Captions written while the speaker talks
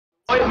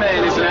White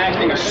man is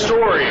enacting a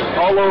story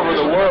all over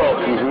the world.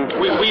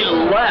 We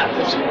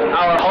left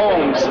our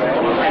homes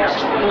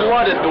and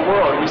flooded the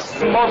world. We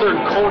smothered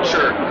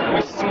culture.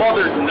 We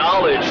smothered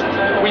knowledge.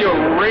 We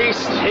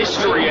erased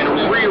history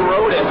and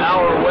rewrote it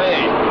our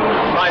way.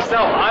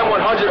 Myself,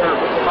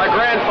 my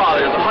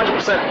grandfather is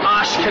 100%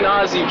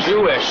 Ashkenazi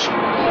Jewish.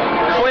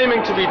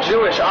 Claiming to be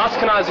Jewish,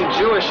 Ashkenazi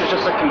Jewish is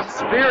just a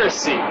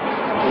conspiracy.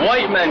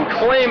 White men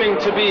claiming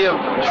to be of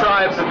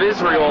tribes of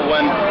Israel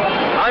when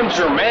I'm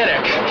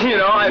Germanic. You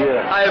know,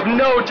 I have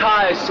no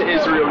ties to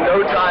Israel,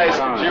 no ties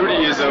to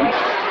Judaism.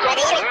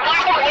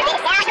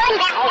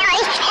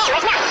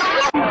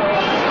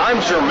 I'm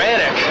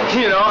Germanic.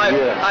 You know,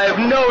 I have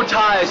no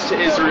ties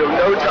to Israel,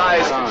 no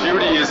ties to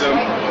Judaism.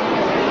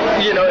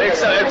 You know,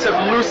 it's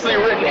a loosely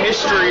written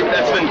history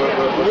that's been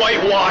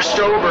whitewashed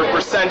over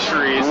for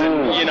centuries,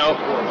 and you know.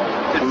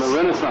 From the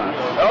Renaissance.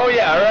 Oh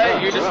yeah,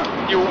 right.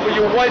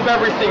 You wipe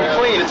everything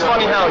clean. It's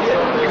funny how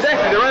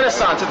exactly the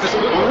Renaissance. It's this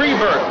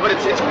rebirth, but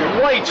it's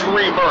white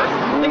rebirth.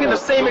 I think at the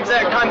same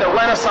exact time the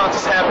Renaissance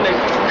is happening,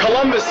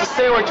 Columbus is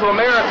sailing to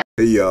America.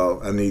 Hey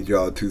y'all, I need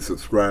y'all to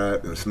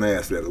subscribe and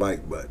smash that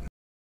like button.